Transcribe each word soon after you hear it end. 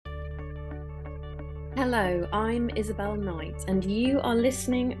Hello, I'm Isabelle Knight, and you are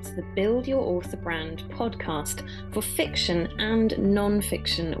listening to the Build Your Author Brand podcast for fiction and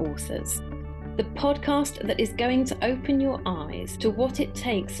non-fiction authors. The podcast that is going to open your eyes to what it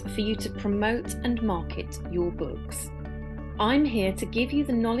takes for you to promote and market your books. I'm here to give you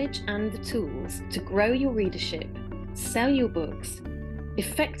the knowledge and the tools to grow your readership, sell your books,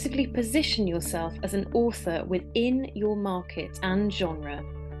 effectively position yourself as an author within your market and genre,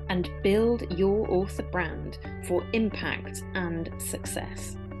 and build your author brand for impact and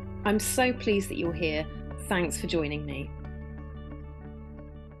success. I'm so pleased that you're here. Thanks for joining me.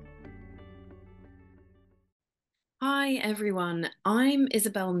 Hi everyone, I'm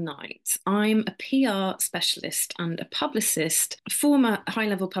Isabelle Knight. I'm a PR specialist and a publicist, a former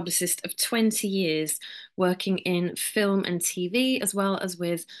high-level publicist of 20 years working in film and TV as well as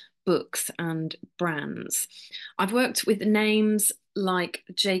with books and brands. I've worked with names like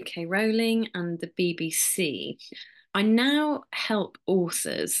J.K. Rowling and the BBC. I now help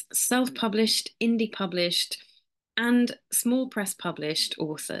authors, self-published, indie published, and small press published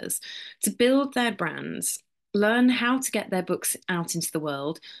authors to build their brands, learn how to get their books out into the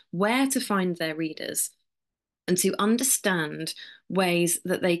world, where to find their readers, and to understand ways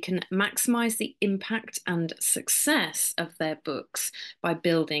that they can maximize the impact and success of their books by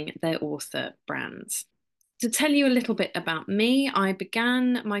building their author brands. To tell you a little bit about me, I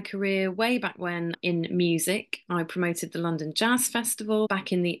began my career way back when in music. I promoted the London Jazz Festival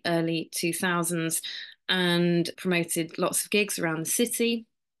back in the early 2000s and promoted lots of gigs around the city.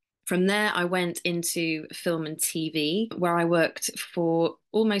 From there, I went into film and TV, where I worked for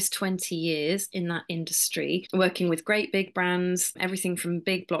almost 20 years in that industry, working with great big brands, everything from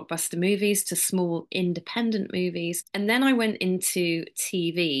big blockbuster movies to small independent movies. And then I went into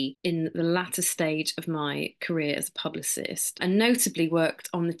TV in the latter stage of my career as a publicist, and notably worked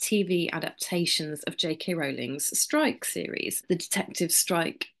on the TV adaptations of J.K. Rowling's Strike series, the detective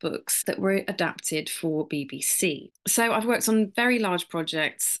Strike books that were adapted for BBC. So I've worked on very large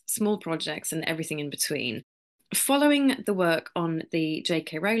projects, small projects, and everything in between. Following the work on the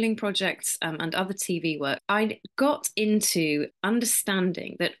J.K. Rowling projects and other TV work, I got into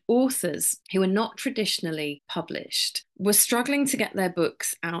understanding that authors who are not traditionally published were struggling to get their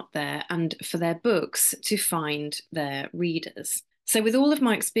books out there and for their books to find their readers. So, with all of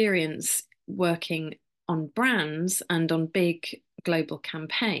my experience working on brands and on big global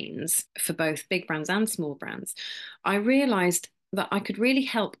campaigns for both big brands and small brands, I realized that I could really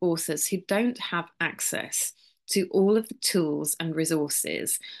help authors who don't have access to all of the tools and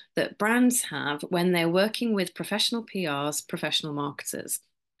resources that brands have when they're working with professional PRs, professional marketers.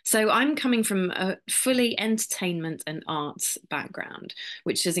 So I'm coming from a fully entertainment and arts background,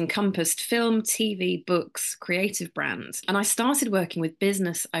 which has encompassed film, TV, books, creative brands. And I started working with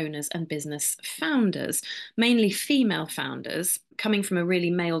business owners and business founders, mainly female founders, coming from a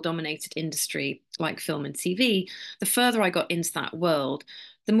really male-dominated industry like film and TV. The further I got into that world,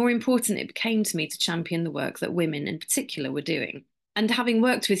 the more important it became to me to champion the work that women in particular were doing. And having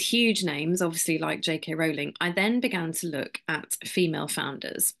worked with huge names, obviously like J.K. Rowling, I then began to look at female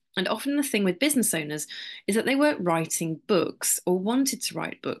founders. And often the thing with business owners is that they weren't writing books or wanted to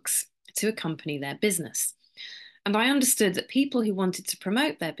write books to accompany their business. And I understood that people who wanted to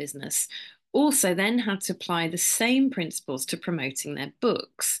promote their business also then had to apply the same principles to promoting their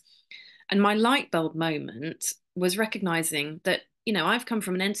books. And my light bulb moment was recognizing that, I've come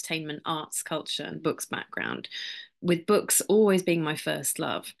from an entertainment, arts, culture, and books background, with books always being my first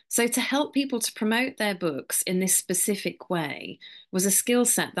love. So to help people to promote their books in this specific way was a skill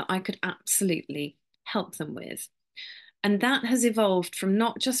set that I could absolutely help them with. And that has evolved from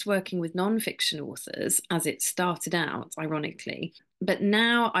not just working with non-fiction authors, as it started out, ironically, but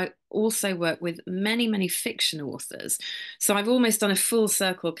now I also work with many, many fiction authors. So I've almost done a full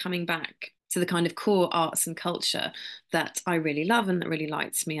circle coming back to the kind of core arts and culture that I really love and that really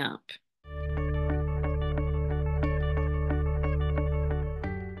lights me up.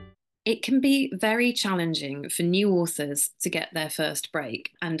 It can be very challenging for new authors to get their first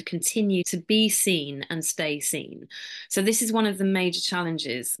break and continue to be seen and stay seen. So, this is one of the major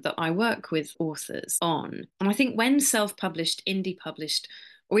challenges that I work with authors on. And I think when self-published, indie published,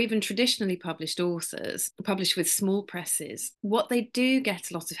 or even traditionally published authors publish with small presses, what they do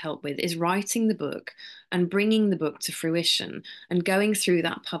get a lot of help with is writing the book and bringing the book to fruition and going through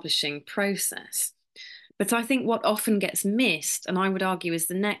that publishing process. But I think what often gets missed, and I would argue is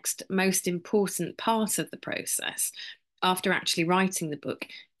the next most important part of the process after actually writing the book,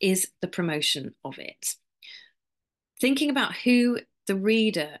 is the promotion of it. Thinking about who the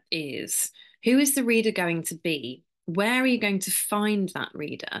reader is, who is the reader going to be Where are you going to find that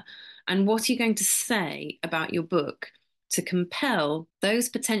reader? And what are you going to say about your book to compel those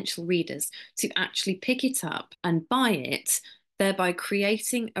potential readers to actually pick it up and buy it, thereby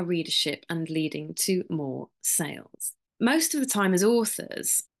creating a readership and leading to more sales? Most of the time, as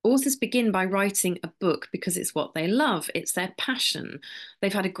authors begin by writing a book because it's what they love, it's their passion.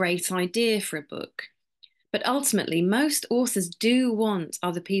 They've had a great idea for a book. But ultimately, most authors do want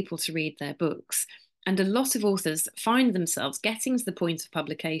other people to read their books. And a lot of authors find themselves getting to the point of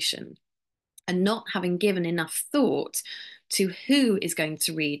publication and not having given enough thought to who is going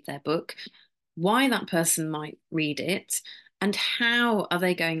to read their book, why that person might read it, and how are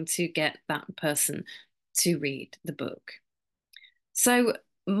they going to get that person to read the book. So,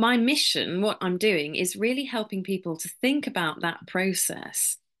 my mission, what I'm doing, is really helping people to think about that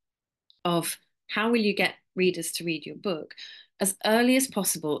process of how will you get readers to read your book as early as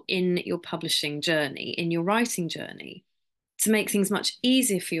possible in your publishing journey, in your writing journey, to make things much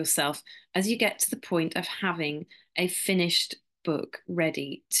easier for yourself as you get to the point of having a finished book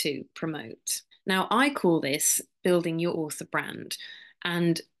ready to promote. Now, I call this building your author brand.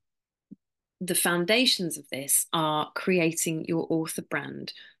 And the foundations of this are creating your author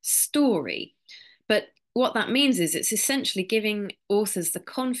brand story. But what that means is it's essentially giving authors the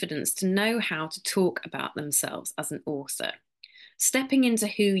confidence to know how to talk about themselves as an author, stepping into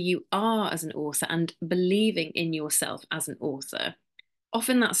who you are as an author and believing in yourself as an author.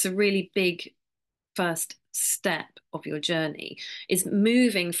 Often that's a really big first step of your journey, is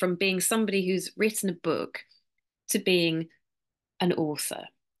moving from being somebody who's written a book to being an author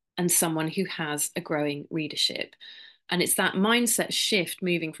and someone who has a growing readership. And it's that mindset shift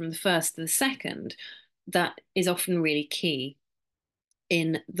moving from the first to the second that is often really key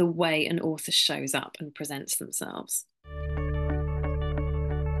in the way an author shows up and presents themselves.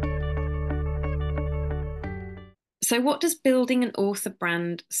 So, what does building an author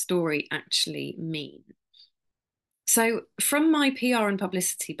brand story actually mean? So, from my PR and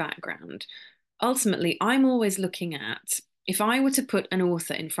publicity background, ultimately, I'm always looking at if I were to put an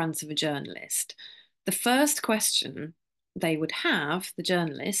author in front of a journalist, the first question they would have, the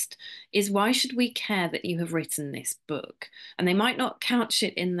journalist, is why should we care that you have written this book? And they might not couch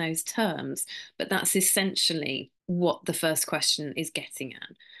it in those terms, but that's essentially what the first question is getting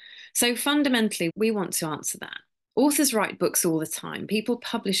at. So fundamentally, we want to answer that. Authors write books all the time. People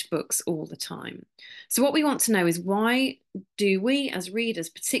publish books all the time. So, what we want to know is why do we, as readers,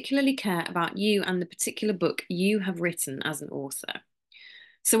 particularly care about you and the particular book you have written as an author?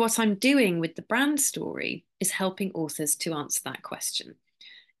 So, what I'm doing with the brand story is helping authors to answer that question.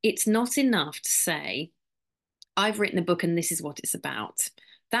 It's not enough to say, I've written a book and this is what it's about.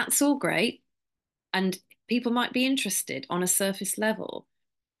 That's all great. And people might be interested on a surface level,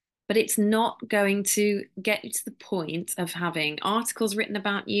 but it's not going to get you to the point of having articles written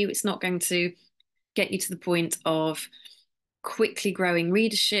about you. It's not going to get you to the point of quickly growing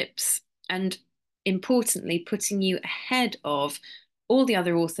readerships and, importantly, putting you ahead of all the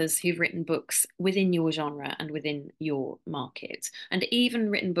other authors who've written books within your genre and within your market, and even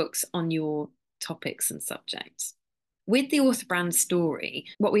written books on your topics and subjects. With the author brand story,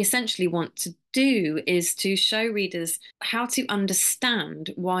 what we essentially want to do is to show readers how to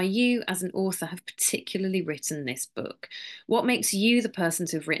understand why you, as an author, have particularly written this book. What makes you the person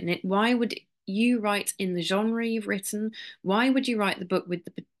to have written it? Why would you write in the genre you've written? Why would you write the book with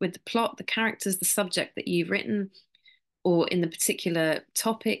the plot, the characters, the subject that you've written, or in the particular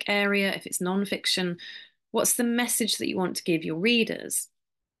topic area, if it's nonfiction? What's the message that you want to give your readers?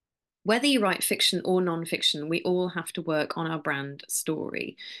 Whether you write fiction or nonfiction, we all have to work on our brand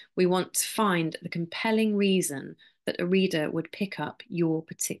story. We want to find the compelling reason that a reader would pick up your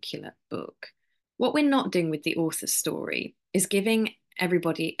particular book. What we're not doing with the author's story is giving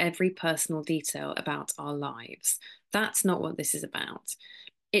everybody every personal detail about our lives. That's not what this is about.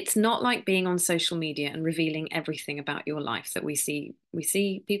 It's not like being on social media and revealing everything about your life that we see. We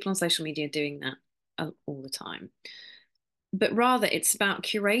see people on social media doing that all the time. But rather, it's about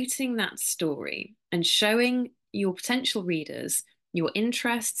curating that story and showing your potential readers your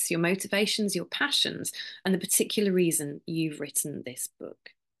interests, your motivations, your passions, and the particular reason you've written this book.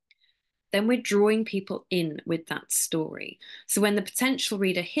 Then we're drawing people in with that story. So when the potential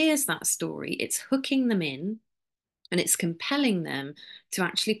reader hears that story, it's hooking them in and it's compelling them to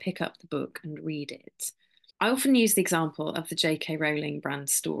actually pick up the book and read it. I often use the example of the J.K. Rowling brand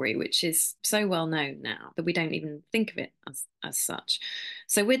story, which is so well known now that we don't even think of it as such.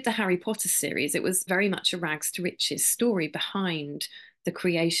 So, with the Harry Potter series, it was very much a rags to riches story behind the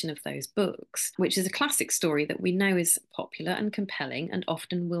creation of those books, which is a classic story that we know is popular and compelling and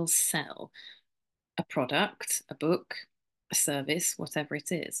often will sell. a product, a book, a service, whatever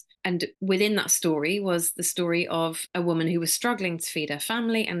it is. And within that story was the story of a woman who was struggling to feed her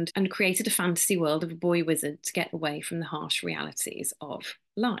family and created a fantasy world of a boy wizard to get away from the harsh realities of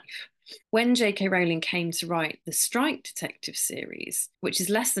life. When J.K. Rowling came to write the Strike Detective series, which is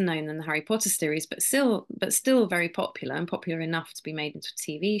less known than the Harry Potter series, but still very popular and popular enough to be made into a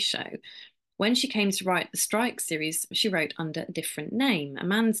TV show, when she came to write the Strike series, she wrote under a different name, a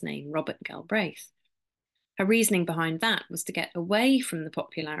man's name, Robert Galbraith. Her reasoning behind that was to get away from the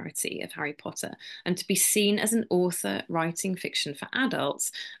popularity of Harry Potter and to be seen as an author writing fiction for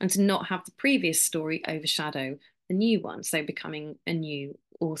adults and to not have the previous story overshadow the new one, so becoming a new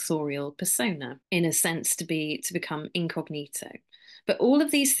authorial persona, in a sense to become incognito. But all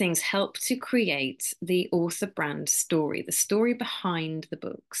of these things help to create the author brand story, the story behind the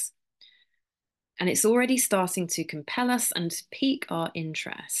books. And it's already starting to compel us and to pique our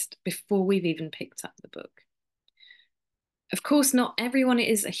interest before we've even picked up the book. Of course, not everyone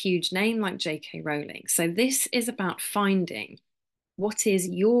is a huge name like J.K. Rowling. So this is about finding what is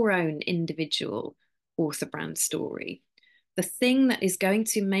your own individual author brand story, the thing that is going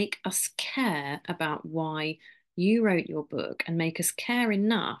to make us care about why you wrote your book and make us care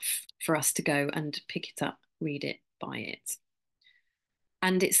enough for us to go and pick it up, read it, buy it.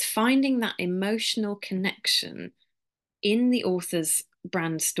 And it's finding that emotional connection in the author's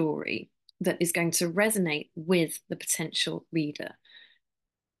brand story that is going to resonate with the potential reader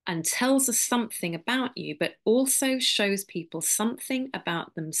and tells us something about you, but also shows people something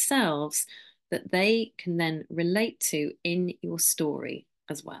about themselves that they can then relate to in your story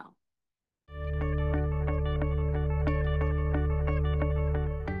as well.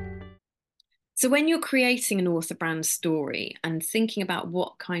 So, when you're creating an author brand story and thinking about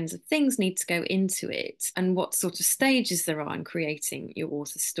what kinds of things need to go into it and what sort of stages there are in creating your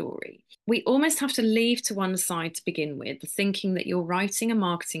author story, we almost have to leave to one side to begin with the thinking that you're writing a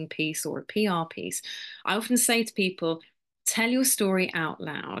marketing piece or a PR piece. I often say to people, tell your story out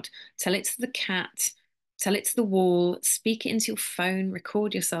loud, tell it to the cat, tell it to the wall, speak it into your phone,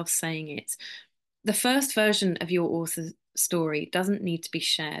 record yourself saying it. The first version of your author story doesn't need to be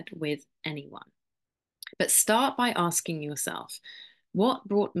shared with anyone. But start by asking yourself, what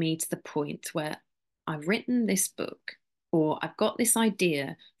brought me to the point where I've written this book, or I've got this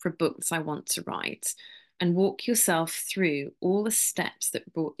idea for a book that I want to write, and walk yourself through all the steps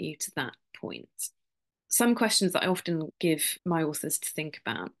that brought you to that point. Some questions that I often give my authors to think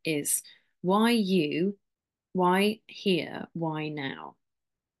about is why you, why here, why now?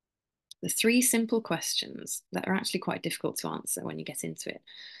 The three simple questions that are actually quite difficult to answer when you get into it.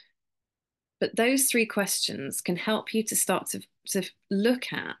 But those three questions can help you to start to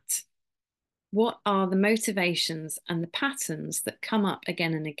look at what are the motivations and the patterns that come up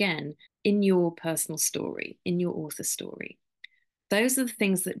again and again in your personal story, in your author story. Those are the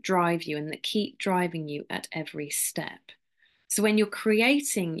things that drive you and that keep driving you at every step. So when you're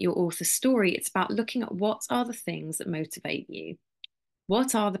creating your author story, it's about looking at what are the things that motivate you.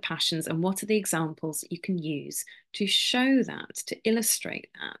 What are the passions and what are the examples that you can use to show that, to illustrate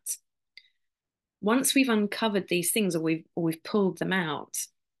that? Once we've uncovered these things or we've pulled them out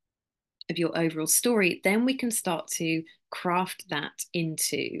of your overall story, then we can start to craft that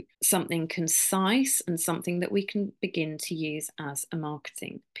into something concise and something that we can begin to use as a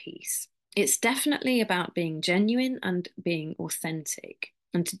marketing piece. It's definitely about being genuine and being authentic.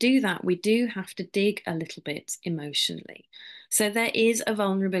 And to do that, we do have to dig a little bit emotionally. So there is a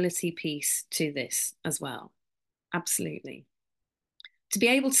vulnerability piece to this as well. Absolutely. To be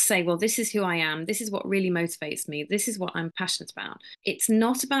able to say, well, this is who I am, this is what really motivates me, this is what I'm passionate about. It's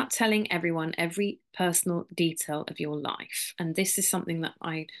not about telling everyone every personal detail of your life. And this is something that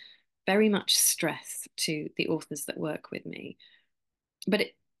I very much stress to the authors that work with me. But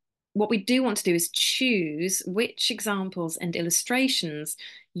what we do want to do is choose which examples and illustrations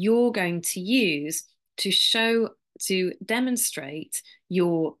you're going to use to show, to demonstrate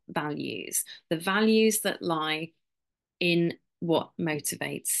your values, the values that lie in what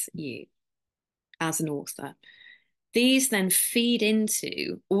motivates you as an author. These then feed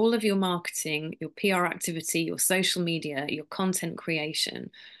into all of your marketing, your PR activity, your social media, your content creation,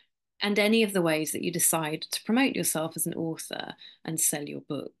 and any of the ways that you decide to promote yourself as an author and sell your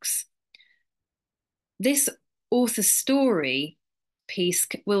books. This author story piece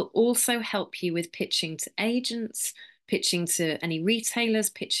will also help you with pitching to agents, pitching to any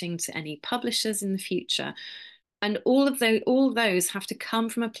retailers, pitching to any publishers in the future. And all those have to come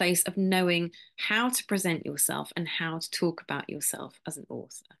from a place of knowing how to present yourself and how to talk about yourself as an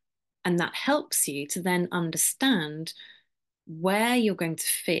author. And that helps you to then understand where you're going to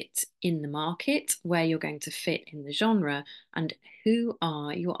fit in the market, where you're going to fit in the genre, and who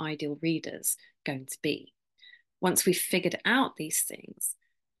are your ideal readers going to be. Once we've figured out these things,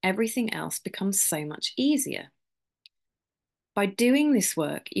 everything else becomes so much easier. By doing this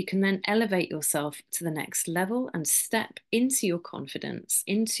work, you can then elevate yourself to the next level and step into your confidence,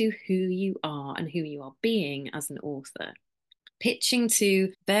 into who you are and who you are being as an author. Pitching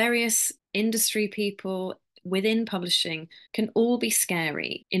to various industry people within publishing can all be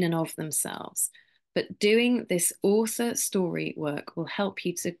scary in and of themselves. But doing this author story work will help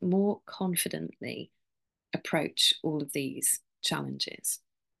you to more confidently approach all of these challenges.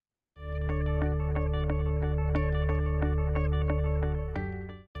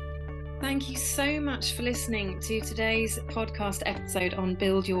 Thank you so much for listening to today's podcast episode on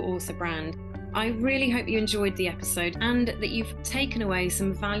Build Your Author Brand. I really hope you enjoyed the episode and that you've taken away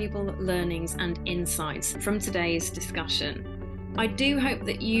some valuable learnings and insights from today's discussion. I do hope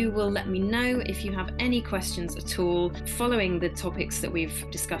that you will let me know if you have any questions at all following the topics that we've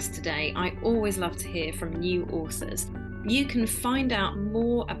discussed today. I always love to hear from new authors. You can find out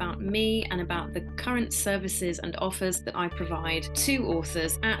more about me and about the current services and offers that I provide to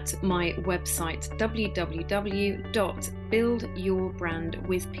authors at my website,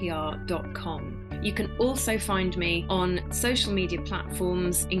 www.buildyourbrandwithpr.com. You can also find me on social media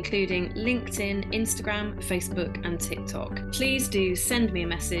platforms, including LinkedIn, Instagram, Facebook, and TikTok. Please do send me a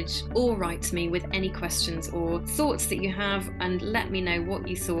message or write to me with any questions or thoughts that you have, and let me know what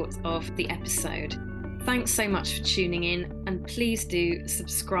you thought of the episode. Thanks so much for tuning in, and please do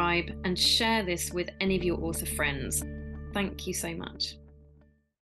subscribe and share this with any of your author friends. Thank you so much.